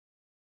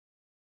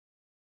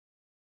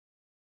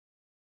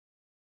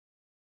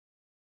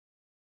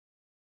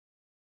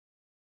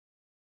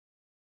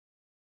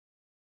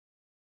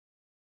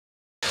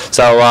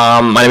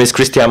My name is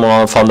Cristi. I'm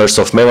one of the founders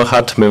of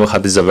Mavenhat.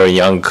 Mavenhat is a very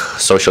young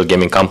social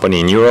gaming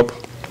company in Europe.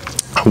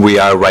 We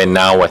are right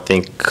now, I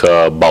think,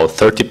 about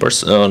 30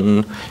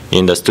 person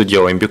in the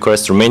studio in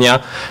Bucharest,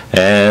 Romania,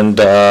 and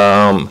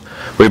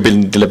we've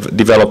been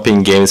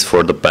developing games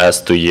for the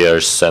past 2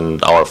 years.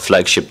 And our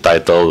flagship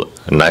title,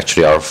 and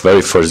actually our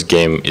very first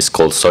game, is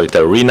called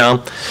Solitaire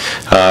Arena.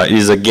 It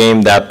is a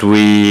game that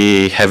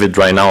we have it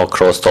right now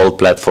across all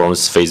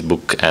platforms: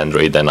 Facebook,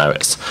 Android, and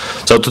iOS.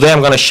 So today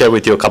I'm going to share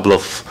with you a couple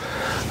of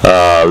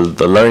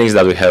the learnings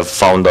that we have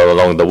found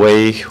along the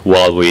way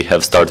while we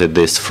have started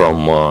this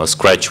from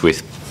scratch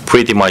with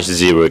pretty much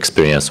zero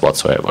experience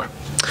whatsoever.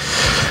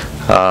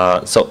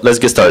 So let's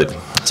get started.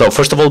 So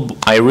first of all,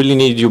 I really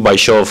need you by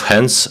show of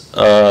hands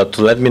to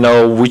let me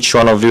know which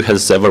one of you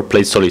has ever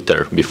played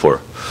Solitaire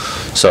before.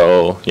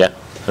 So yeah,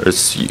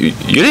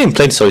 you didn't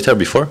play Solitaire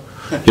before?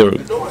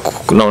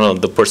 No,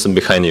 the person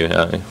behind you.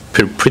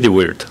 Pretty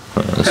weird.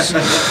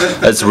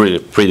 That's really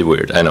pretty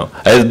weird, I know.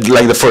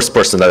 Like the first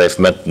person that I've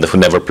met who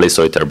never played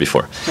Solitaire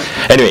before.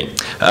 Anyway,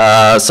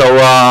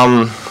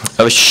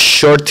 a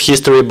short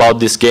history about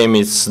this game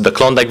is the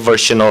Klondike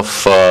version of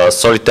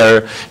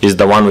Solitaire is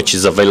the one which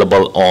is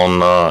available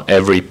on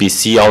every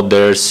PC out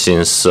there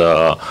since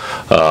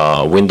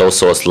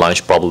Windows was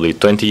launched probably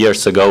 20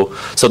 years ago.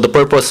 So the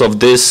purpose of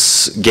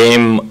this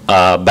game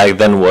back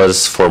then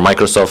was for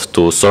Microsoft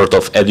to sort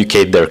of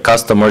educate their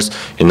customers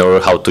in order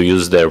how to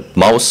use their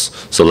mouse,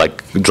 so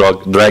like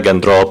drag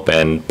and drop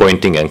and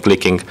pointing and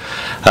clicking.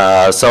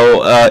 It's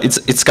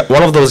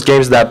one of those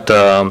games that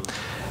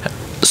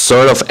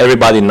sort of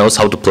everybody knows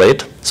how to play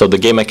it. So the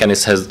game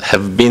mechanics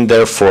have been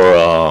there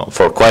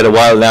for quite a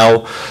while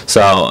now.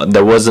 So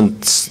there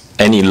wasn't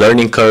any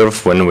learning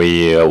curve when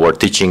we were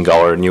teaching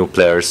our new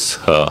players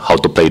how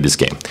to play this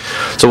game.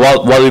 So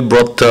what we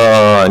brought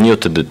new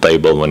to the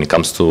table when it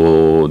comes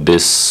to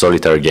this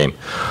Solitaire game?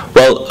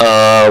 Well,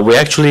 we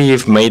actually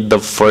made the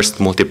first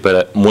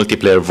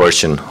multiplayer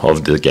version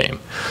of the game.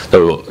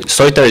 So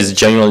Solitaire is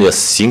generally a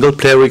single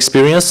player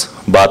experience,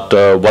 but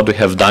what we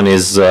have done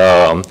is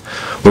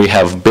we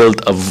have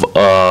built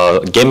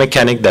a game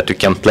mechanic that you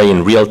can play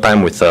in real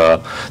time with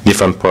a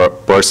different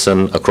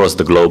person across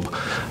the globe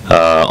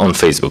on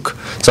Facebook.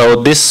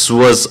 So this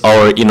was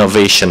our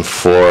innovation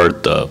for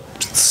the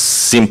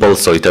simple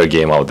Solitaire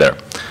game out there.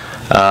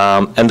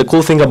 And the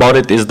cool thing about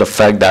it is the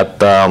fact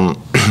that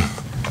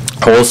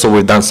also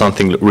we've done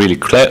something really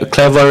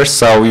clever.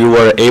 So you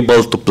were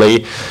able to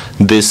play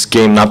this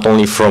game not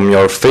only from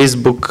your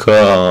Facebook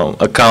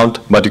account,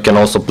 but you can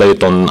also play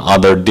it on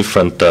other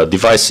different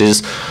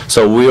devices.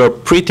 So we are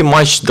pretty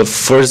much the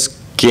first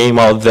game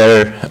out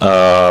there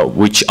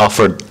which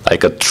offered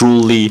like a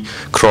truly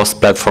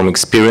cross-platform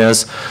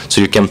experience.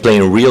 So you can play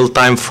in real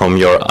time from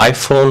your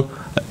iPhone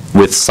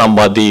with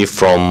somebody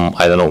from,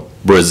 I don't know,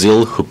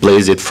 Brazil who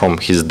plays it from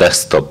his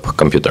desktop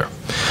computer.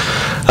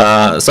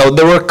 So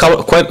there were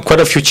quite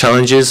a few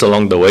challenges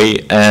along the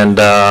way, and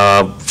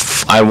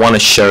I want to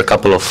share a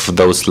couple of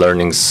those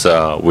learnings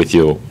with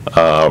you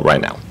right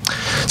now.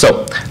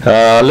 So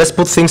let's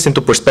put things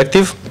into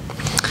perspective.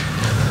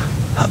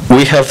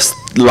 We have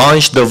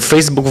launched the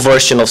Facebook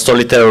version of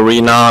Solitaire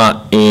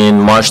Arena in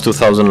March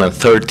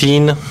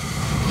 2013.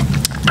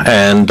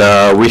 And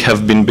we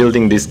have been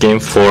building this game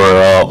for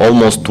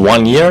almost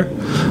 1 year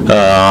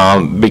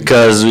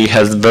because we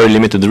had very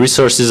limited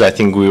resources. I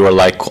think we were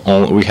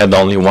we had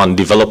only one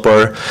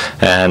developer,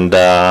 and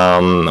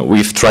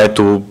we've tried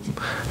to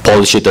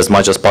polish it as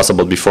much as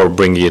possible before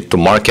bringing it to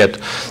market.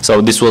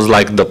 So this was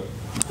like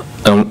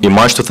in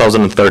March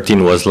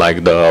 2013 was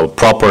like the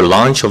proper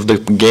launch of the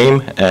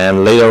game,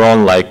 and later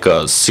on, like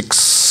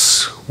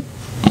 6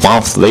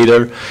 months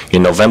later,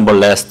 in November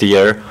last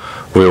year,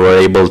 we were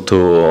able to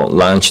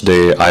launch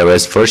the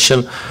iOS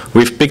version.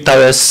 We've picked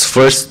iOS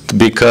first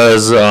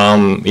because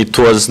it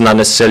was not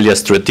necessarily a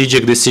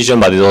strategic decision,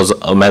 but it was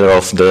a matter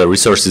of the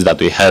resources that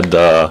we had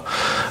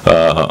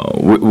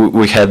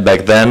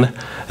back then.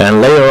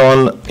 And later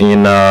on,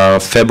 in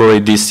February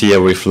this year,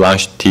 we've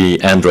launched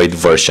the Android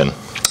version.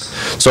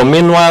 So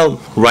meanwhile,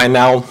 right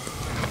now,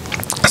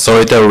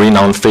 Solitaire Arena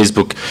on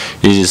Facebook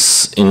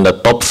is in the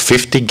top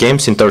 50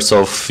 games in terms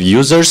of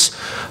users.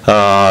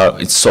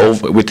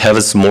 It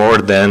has more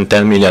than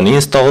 10 million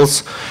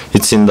installs.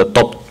 It's in the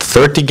top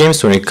 30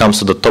 games when it comes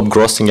to the top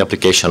grossing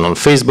application on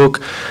Facebook,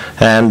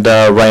 and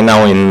right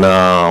now on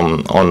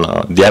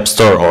the App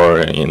Store or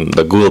in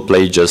the Google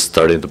Play just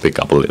started to pick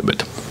up a little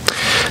bit.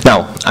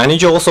 Now, I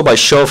need you also by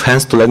show of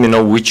hands to let me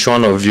know which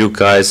one of you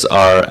guys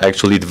are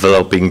actually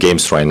developing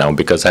games right now,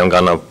 because I'm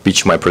gonna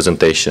pitch my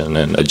presentation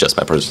and adjust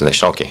my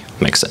presentation. Okay,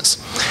 makes sense.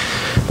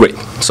 Great.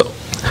 So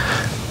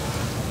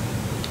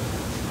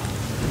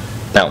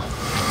now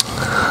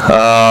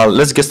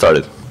let's get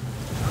started.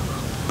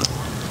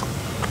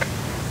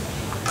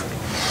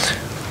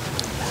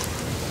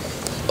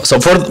 So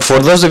for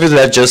those of you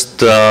that just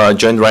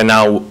joined right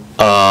now,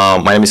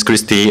 My name is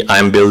Cristi.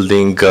 I'm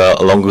building,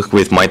 along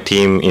with my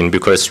team in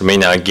Bucharest,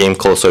 Romania, a game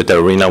called Solitaire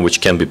Arena,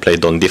 which can be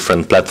played on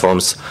different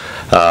platforms.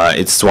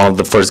 It's one of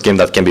the first games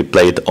that can be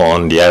played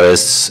on the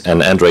iOS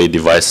and Android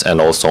device and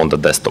also on the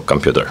desktop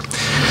computer.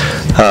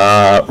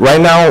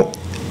 Right now,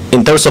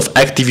 in terms of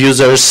active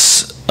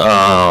users,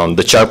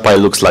 the chart pie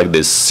looks like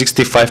this.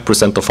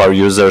 65% of our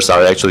users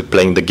are actually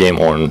playing the game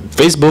on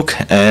Facebook,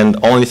 and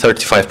only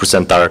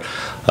 35%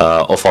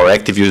 of our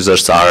active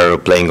users are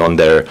playing on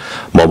their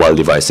mobile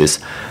devices.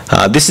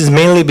 This is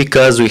mainly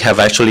because we were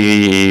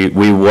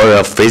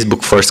a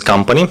Facebook first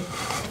company,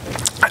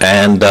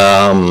 and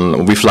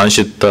we've launched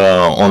it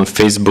on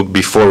Facebook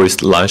before we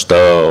launched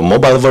the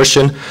mobile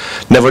version.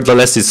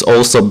 Nevertheless, it's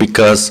also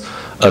because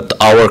at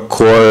our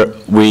core,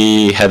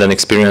 we had an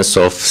experience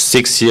of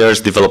 6 years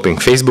developing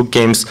Facebook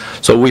games,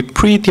 so we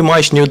pretty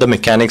much knew the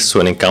mechanics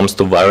when it comes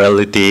to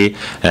virality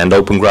and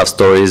open graph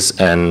stories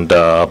and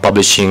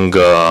publishing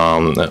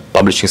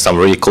some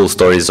really cool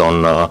stories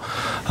on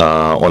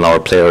our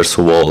players'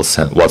 walls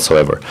and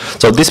whatsoever.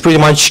 So this pretty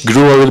much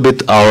grew a little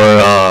bit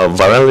our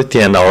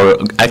virality and our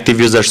active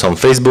users on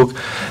Facebook.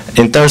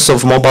 In terms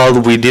of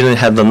mobile, we didn't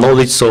have the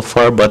knowledge so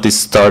far, but it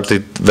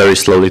started very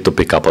slowly to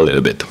pick up a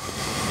little bit.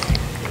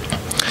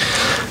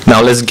 Now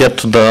let's get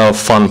to the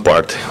fun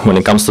part when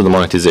it comes to the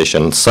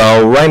monetization.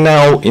 So right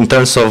now, in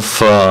terms of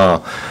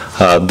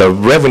the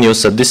revenue,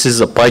 so this is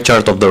a pie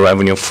chart of the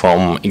revenue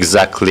from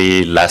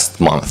exactly last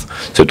month.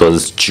 So it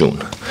was June.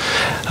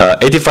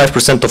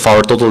 85% of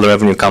our total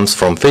revenue comes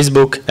from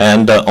Facebook,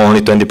 and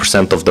only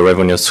 20% of the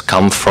revenues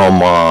come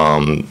from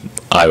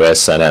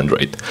iOS and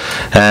Android.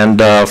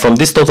 And from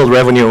this total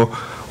revenue,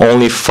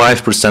 only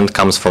 5%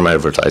 comes from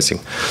advertising.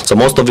 So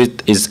most of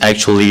it is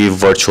actually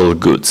virtual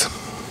goods.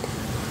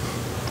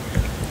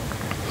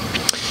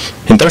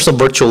 In terms of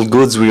virtual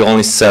goods, we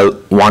only sell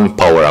one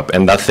power-up,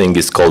 and that thing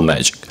is called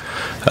Magic.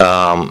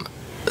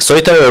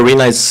 Solitaire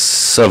Arena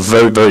is a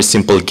very, very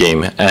simple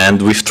game,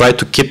 and we've tried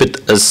to keep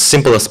it as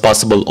simple as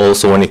possible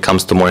also when it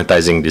comes to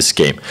monetizing this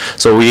game.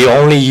 So we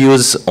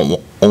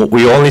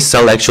only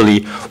sell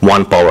actually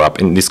one power-up,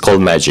 and it's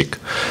called Magic.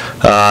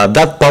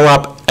 That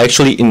power-up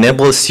actually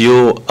enables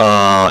you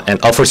and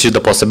offers you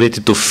the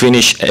possibility to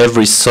finish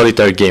every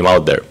solitaire game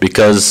out there,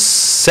 because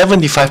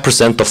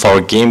 75% of our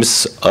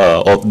games,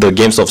 of the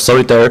games of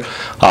solitaire,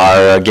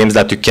 are games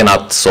that you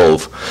cannot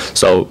solve.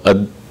 So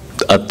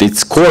at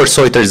its core,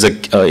 solitaire is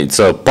it's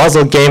a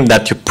puzzle game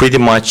that you pretty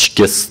much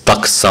get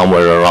stuck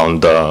somewhere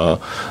around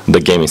the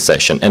gaming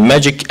session, and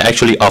Magic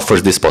actually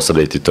offers this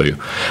possibility to you,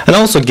 and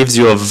also gives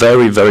you a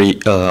very, very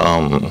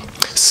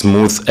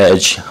smooth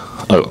edge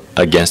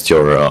against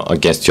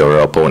your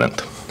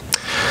opponent.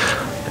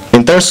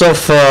 In terms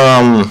of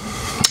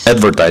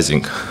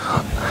advertising,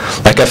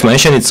 like I've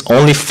mentioned, it's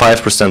only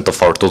 5%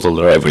 of our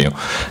total revenue,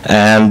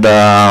 and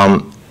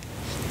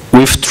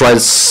we've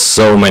tried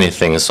so many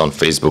things on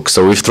Facebook.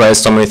 So we've tried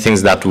so many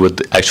things that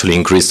would actually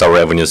increase our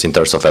revenues in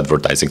terms of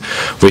advertising.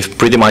 We've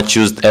pretty much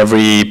used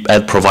every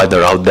ad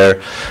provider out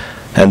there,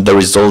 and the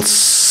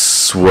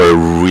results were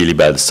really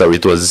bad. So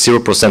it was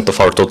 0% of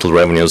our total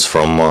revenues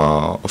from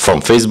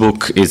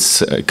Facebook.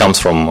 It comes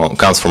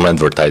from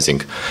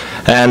advertising,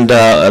 and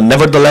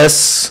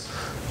nevertheless,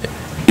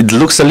 it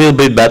looks a little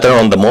bit better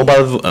on the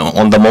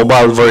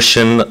mobile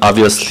version.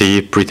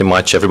 Obviously, pretty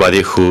much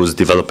everybody who's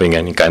developing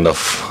any kind of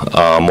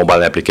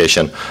mobile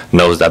application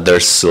knows that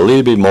there's a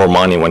little bit more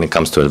money when it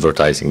comes to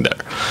advertising there.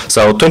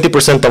 So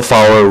 20% of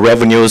our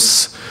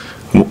revenues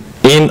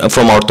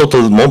from our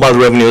total mobile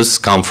revenues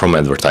come from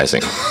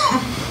advertising.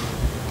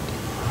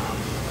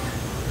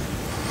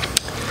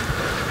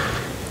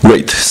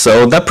 Great.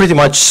 So that pretty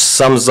much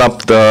sums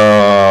up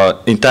the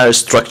entire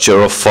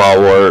structure of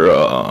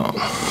our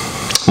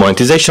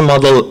monetization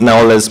model.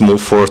 Now let's move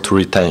forward to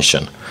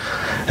retention.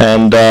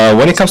 And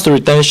when it comes to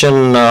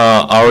retention,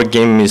 our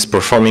game is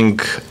performing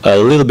a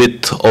little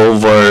bit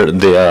over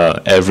the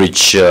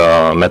average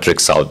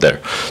metrics out there.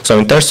 So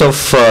in terms of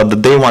the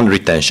day one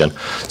retention,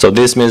 so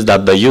this means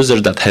that the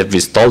users that have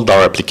installed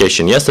our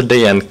application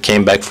yesterday and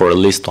came back for at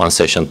least one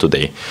session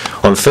today.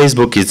 On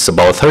Facebook, it's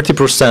about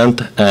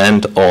 30%,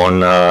 and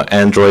on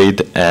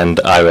Android and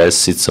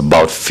iOS, it's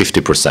about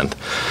 50%.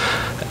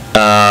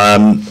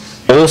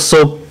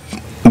 Also,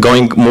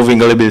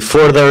 moving a little bit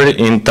further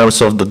in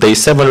terms of the day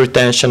 7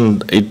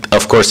 retention,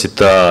 of course it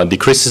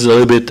decreases a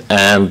little bit,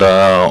 and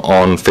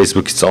on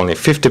Facebook it's only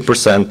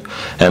 50%,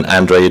 and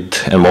Android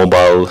and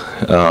mobile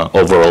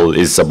overall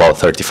is about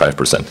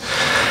 35%.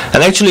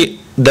 And actually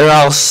there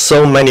are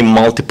so many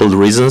multiple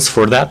reasons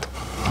for that.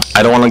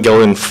 I don't want to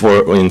go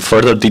in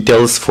further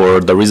details for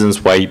the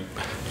reasons why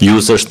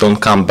users don't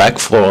come back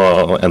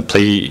and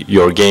play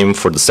your game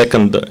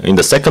in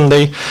the second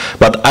day,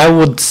 but I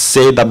would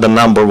say that the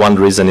 #1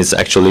 reason is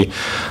actually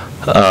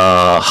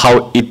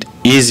how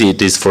easy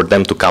it is for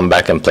them to come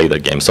back and play the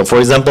game. So for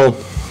example,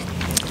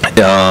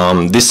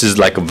 this is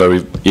like a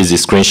very easy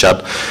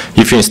screenshot.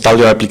 If you install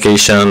your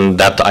application,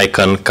 that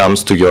icon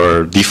comes to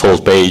your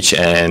default page,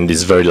 and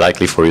it's very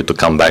likely for you to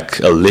come back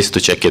at least to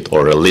check it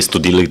or at least to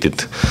delete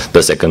it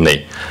the second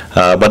day.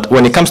 But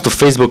when it comes to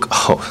Facebook,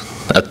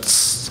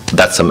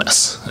 that's a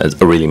mess. It's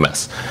a really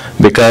mess,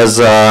 because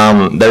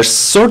there's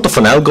sort of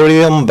an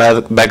algorithm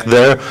back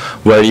there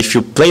where if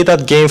you play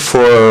that game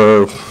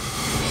for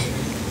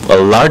a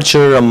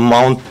larger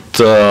amount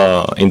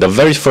in the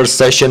very first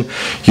session,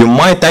 you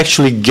might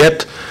actually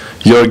get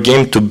your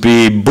game to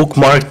be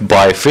bookmarked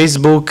by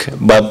Facebook,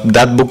 but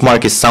that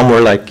bookmark is somewhere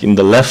like in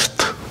the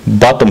left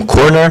bottom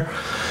corner,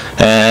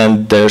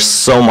 and there's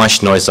so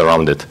much noise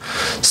around it.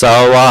 So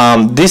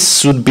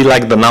this would be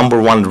like the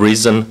 #1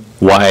 reason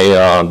why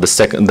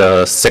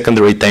the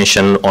secondary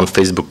retention on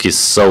Facebook is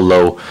so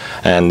low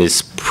and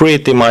is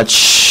pretty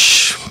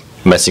much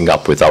messing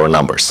up with our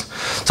numbers.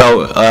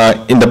 So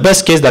in the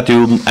best case that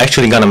you're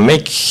actually gonna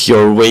make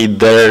your way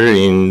there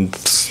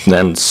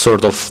and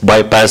sort of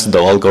bypass the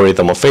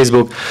algorithm of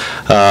Facebook,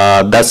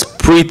 that's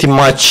pretty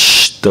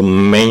much the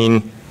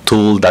main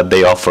tool that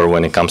they offer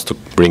when it comes to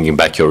bringing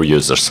back your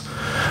users,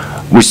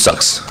 which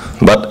sucks.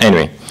 But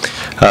anyway,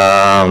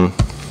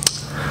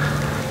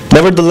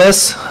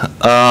 nevertheless,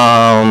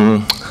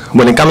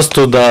 when it comes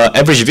to the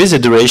average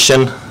visit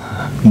duration,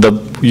 the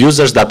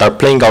users that are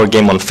playing our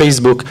game on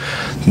Facebook,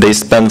 they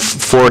spend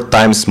 4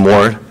 times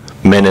more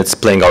minutes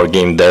playing our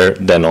game there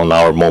than on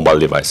our mobile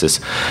devices.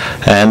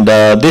 And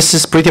this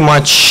is pretty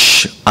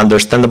much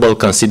understandable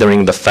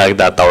considering the fact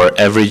that our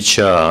average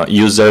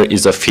user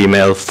is a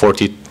female,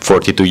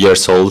 42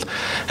 years old,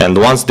 and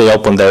once they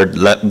open their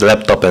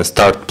laptop and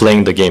start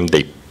playing the game,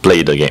 they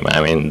play the game.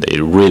 I mean, they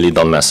really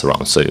don't mess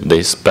around, so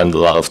they spend a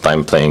lot of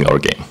time playing our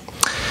game.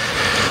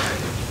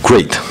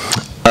 Great.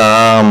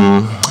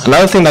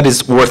 Another thing that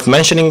is worth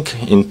mentioning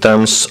in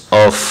terms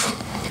of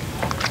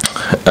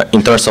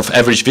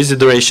average visit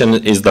duration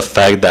is the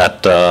fact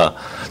that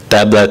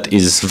tablet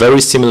is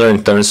very similar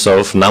in terms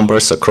of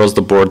numbers across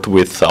the board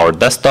with our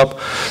desktop.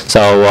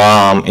 So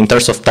in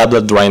terms of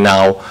tablet right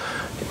now,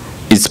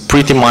 it's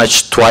pretty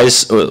much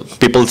twice,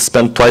 people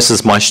spend twice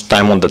as much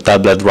time on the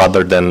tablet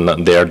rather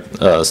than they're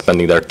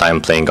spending their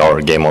time playing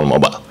our game on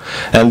mobile.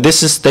 And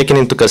this is taking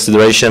into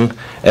consideration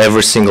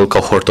every single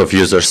cohort of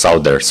users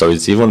out there. So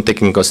it's even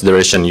taking into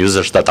consideration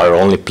users that are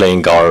only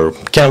playing our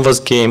Canvas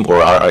game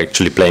or are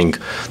actually playing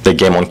the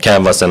game on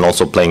Canvas and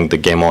also playing the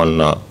game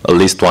on at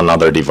least one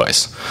other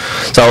device.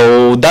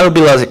 So that would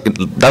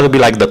be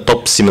like the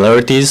top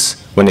similarities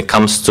when it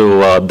comes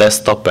to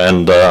desktop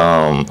and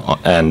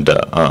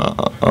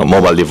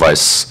mobile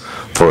device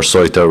for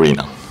Solitaire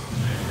Arena.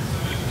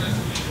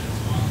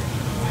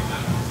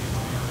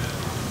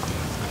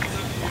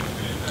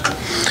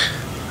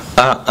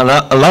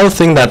 Another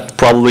thing that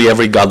probably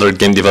every other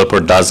game developer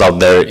does out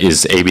there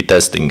is A/B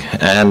testing,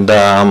 and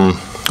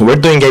we're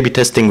doing A/B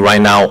testing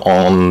right now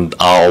on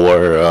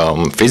our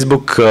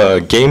Facebook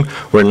game.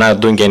 We're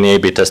not doing any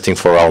A/B testing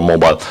for our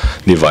mobile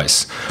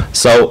device.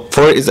 So,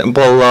 for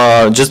example,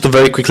 just to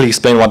very quickly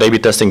explain what A/B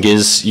testing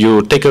is,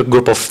 you take a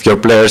group of your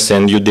players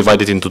and you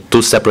divide it into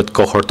 2 separate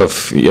cohorts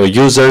of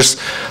users.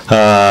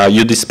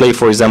 You display,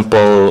 for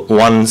example,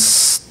 one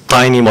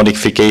tiny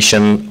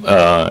modification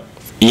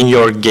in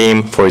your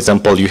game. For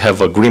example, you have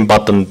a green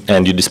button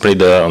and you display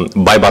the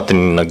buy button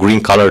in a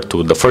green color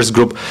to the first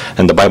group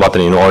and the buy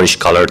button in orange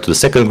color to the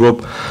second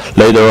group.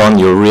 Later on,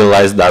 you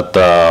realize that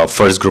the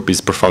first group is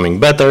performing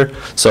better.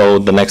 So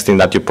the next thing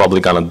that you're probably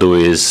gonna do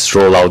is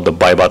roll out the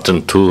buy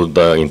button to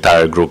the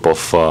entire group of,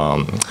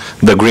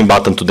 the green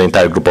button to the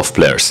entire group of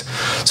players.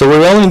 So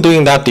we're only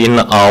doing that in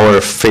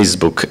our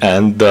Facebook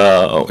and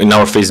in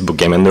our Facebook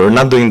game, and we're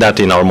not doing that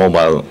in our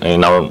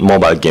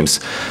mobile games.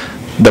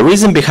 The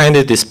reason behind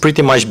it is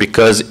pretty much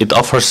because it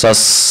offers us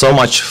so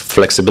much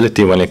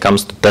flexibility when it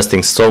comes to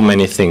testing so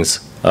many things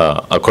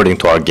according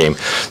to our game.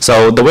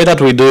 So the way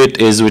that we do it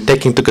is we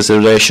take into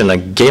consideration a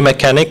game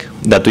mechanic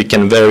that we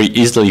can very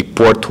easily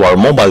port to our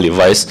mobile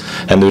device,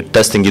 and we're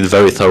testing it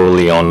very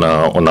thoroughly on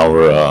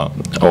our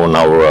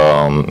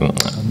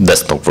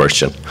desktop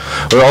version.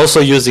 We're also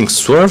using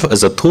Swerve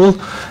as a tool,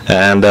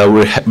 and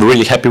we're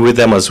really happy with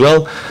them as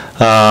well.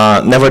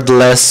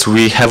 Nevertheless,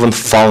 we haven't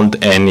found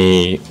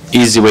any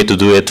easy way to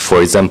do it,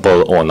 for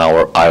example, on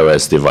our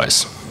iOS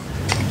device.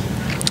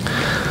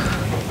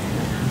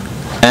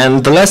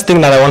 And the last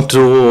thing that I want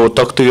to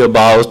talk to you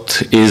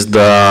about is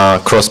the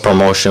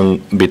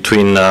cross-promotion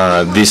between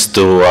these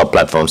 2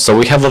 platforms. So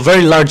we have a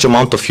very large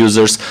amount of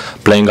users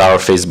playing our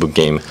Facebook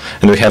game,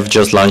 and we have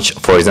just launched,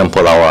 for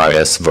example, our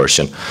iOS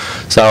version.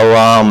 So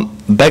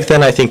back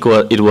then, I think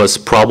it was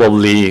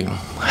probably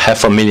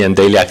 500,000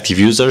 daily active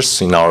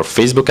users in our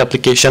Facebook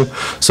application.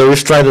 So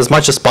we've tried as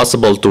much as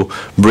possible to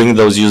bring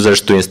those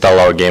users to install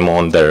our game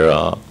on their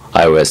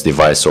iOS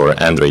device or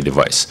Android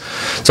device.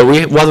 So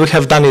what we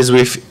have done is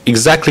we've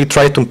exactly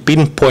tried to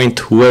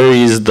pinpoint where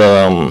is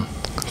the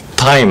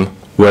time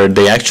where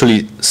they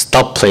actually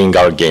stop playing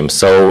our game.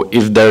 So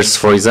if there's,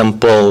 for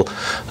example,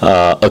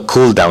 a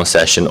cooldown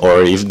session,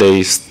 or if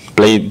they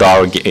play the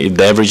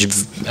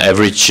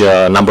average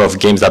number of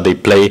games that they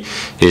play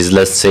is,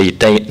 let's say,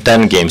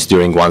 10 games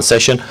during one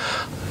session,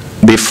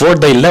 before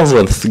the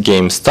 11th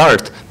game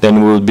start,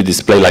 then we will be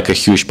displayed like a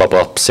huge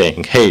pop-up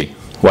saying, hey,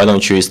 why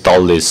don't you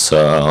install this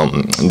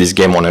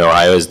game on your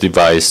iOS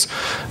device,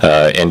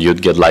 and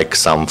you'd get like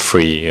some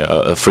free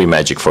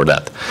magic for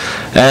that.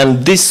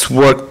 And this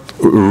worked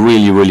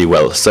really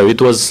well. So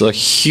it was a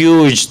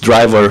huge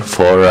driver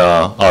for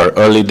our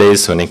early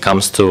days when it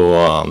comes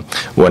to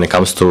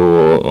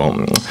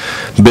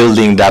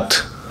building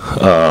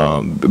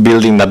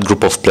that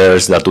group of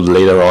players that would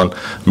later on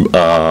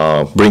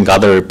bring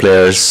other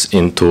players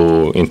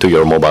into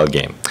your mobile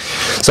game.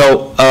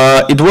 So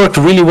it worked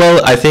really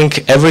well. I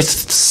think every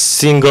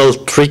single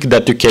trick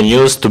that you can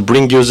use to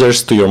bring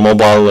users to your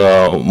mobile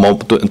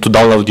to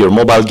download your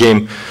mobile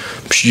game,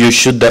 you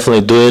should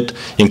definitely do it,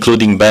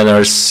 including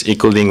banners,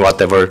 including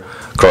whatever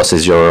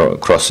crosses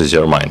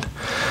your mind.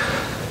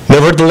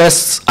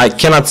 Nevertheless, I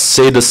cannot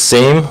say the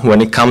same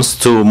when it comes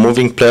to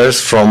moving players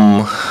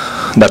from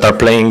that are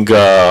playing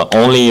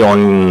only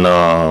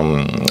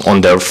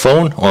on their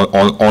phone,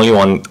 only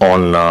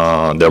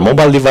on their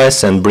mobile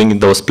device, and bringing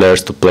those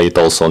players to play it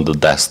also on the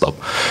desktop.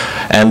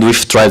 And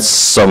we've tried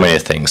so many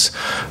things.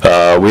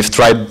 We've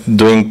tried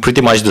doing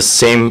pretty much the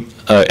same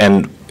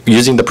and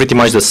using pretty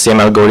much the same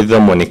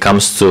algorithm when it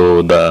comes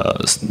to the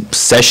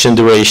session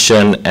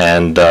duration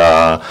and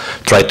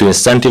try to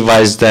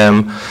incentivize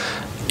them.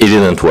 It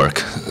didn't work.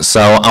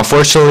 So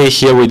unfortunately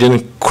here we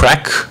didn't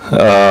crack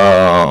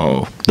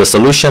the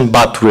solution,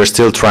 but we're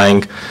still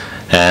trying.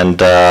 And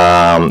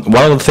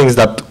one of the things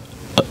that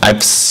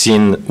I've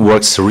seen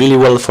works really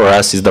well for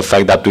us is the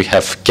fact that we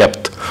have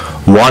kept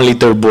one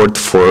leaderboard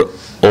for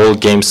all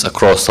games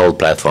across all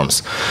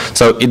platforms.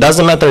 So it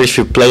doesn't matter if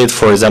you play it,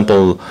 for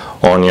example,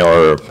 on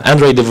your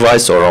Android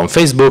device or on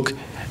Facebook,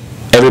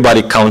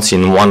 everybody counts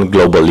in one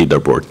global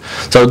leaderboard.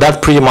 So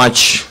that pretty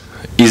much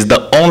is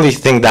the only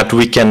thing that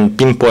we can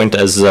pinpoint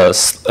as a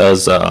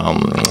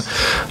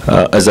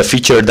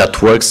feature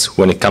that works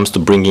when it comes to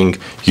bringing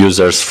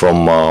users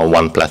from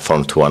one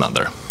platform to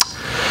another.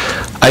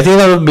 I think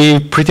that would be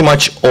pretty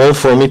much all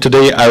for me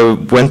today. I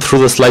went through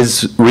the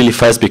slides really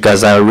fast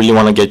because I really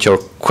want to get your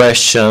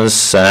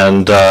questions,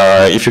 and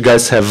if you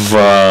guys have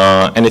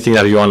anything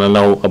that you want to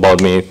know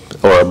about me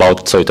or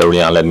about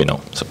Soitarulia, let me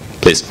know. So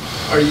please.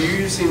 Are you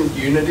using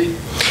Unity?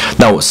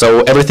 No,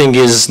 so everything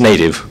is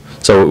native.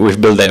 So we've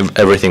built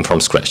everything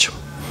from scratch.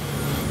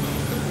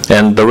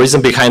 And the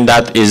reason behind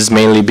that is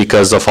mainly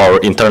because of our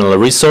internal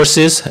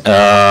resources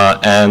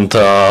and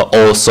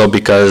also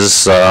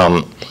because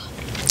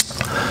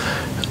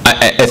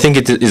I think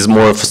it is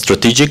more of a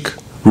strategic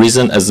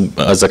reason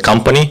as a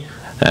company.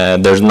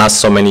 There's not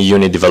so many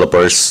Unity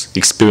developers,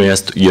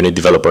 experienced Unity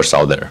developers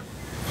out there.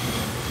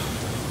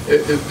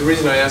 The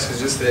reason I ask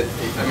is just that,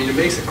 I mean, it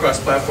makes the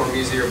cross-platform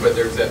easier, but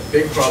there's that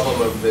big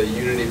problem of the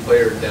Unity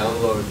player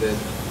download that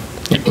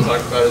people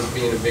talk about as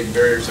being a big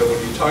barrier. So when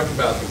you talk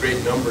about the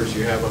great numbers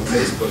you have on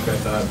Facebook, I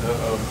thought,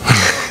 uh-oh.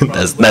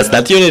 That's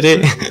not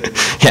Unity.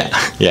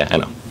 yeah, I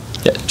know.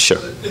 Yeah, sure.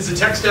 Is the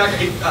tech stack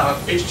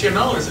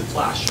HTML or is it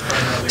Flash?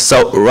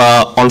 So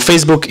on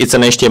Facebook, it's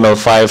an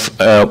HTML5,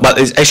 but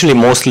it's actually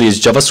mostly is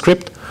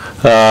JavaScript.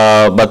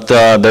 But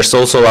there's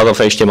also a lot of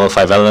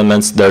HTML5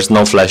 elements. There's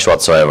no Flash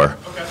whatsoever.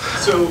 Okay.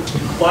 So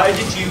why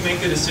did you make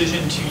the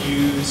decision to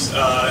use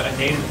a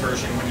native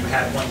version when you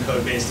had one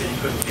code base that you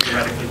could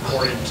theoretically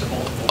port into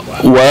multiple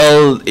platforms?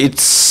 Well, it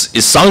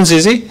sounds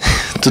easy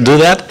to do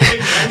that.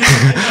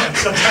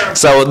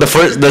 So the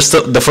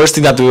first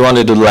thing that we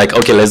wanted to do, like,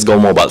 okay, let's go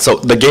mobile. So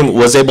the game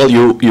was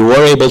you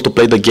were able to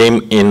play the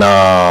game in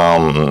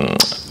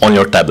on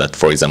your tablet,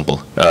 for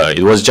example.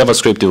 It was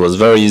JavaScript. It was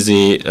very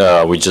easy.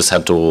 We just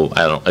had to,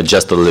 I don't know,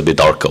 adjust a little bit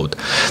our code.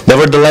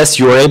 Nevertheless,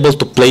 you were able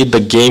to play the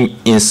game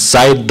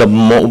inside the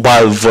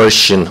mobile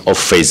version of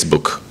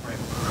Facebook.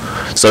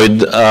 So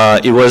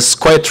it was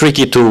quite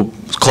tricky to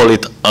call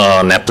it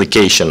an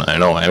application. I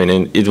know. I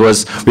mean,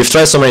 we've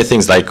tried so many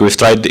things. Like we've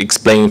tried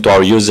explaining to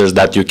our users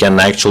that you can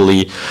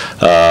actually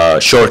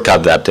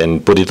shortcut that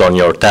and put it on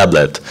your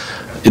tablet.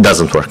 It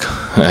doesn't work.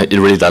 It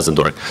really doesn't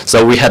work.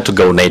 So we had to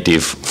go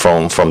native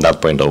from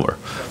that point over.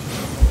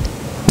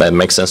 That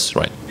makes sense,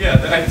 right?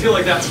 Yeah, I feel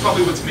like that's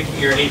probably what's making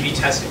your A/B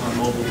testing on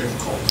mobile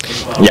difficult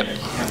as well. Yeah.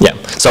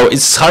 So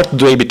it's hard to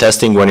do A/B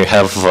testing when you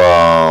have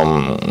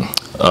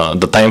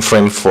the time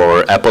frame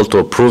for Apple to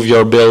approve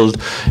your build.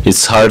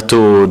 It's hard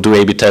to do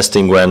A/B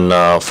testing when,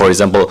 for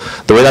example,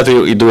 the way that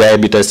we do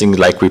A/B testing,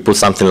 like we put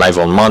something live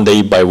on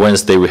Monday, by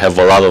Wednesday we have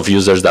a lot of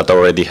users that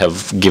already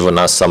have given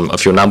us a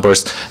few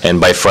numbers, and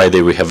by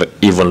Friday we have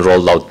even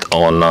rolled out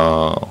on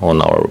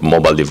our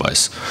mobile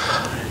device.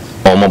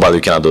 On mobile,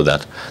 you cannot do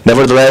that.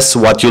 Nevertheless,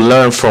 what you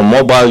learn from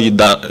mobile, it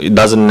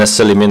doesn't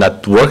necessarily mean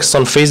that works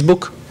on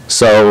Facebook.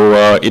 So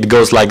it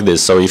goes like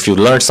this. So if you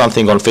learn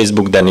something on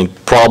Facebook, then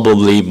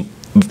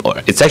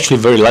it's actually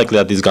very likely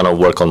that it's going to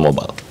work on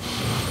mobile.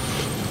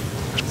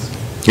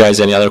 Guys,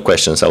 any other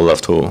questions? I would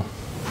love to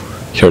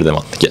hear them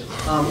out.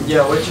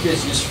 Yeah, what did you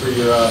guys use for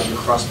your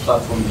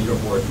cross-platform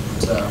leaderboard?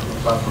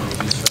 What platform did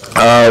you use for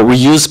that? We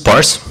use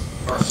Parse.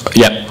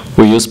 Yeah,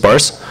 we use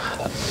Parse.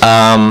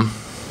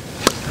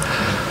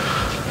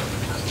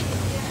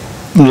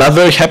 Not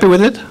very happy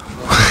with it.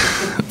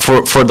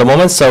 For the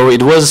moment, so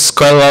it was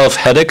quite a lot of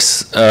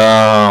headaches.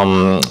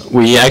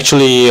 We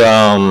actually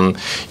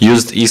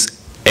used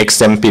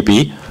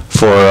XMPP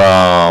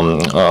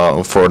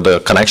for the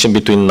connection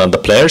between the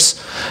players,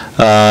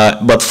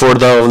 but for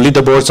the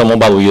leaderboards on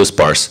mobile we use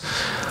parse.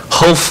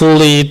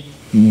 Hopefully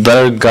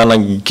they're gonna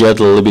get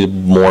a little bit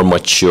more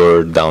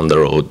mature down the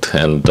road,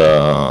 and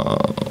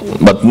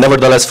but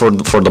nevertheless for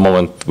the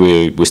moment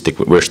we're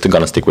still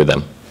gonna stick with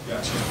them.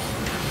 Gotcha.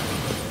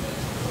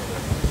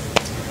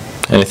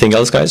 Anything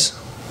else, guys?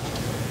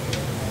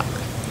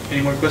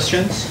 Any more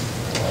questions?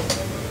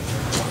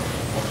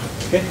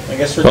 Okay, I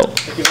guess we're Well, done.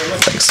 Thank you very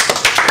much.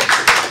 thanks.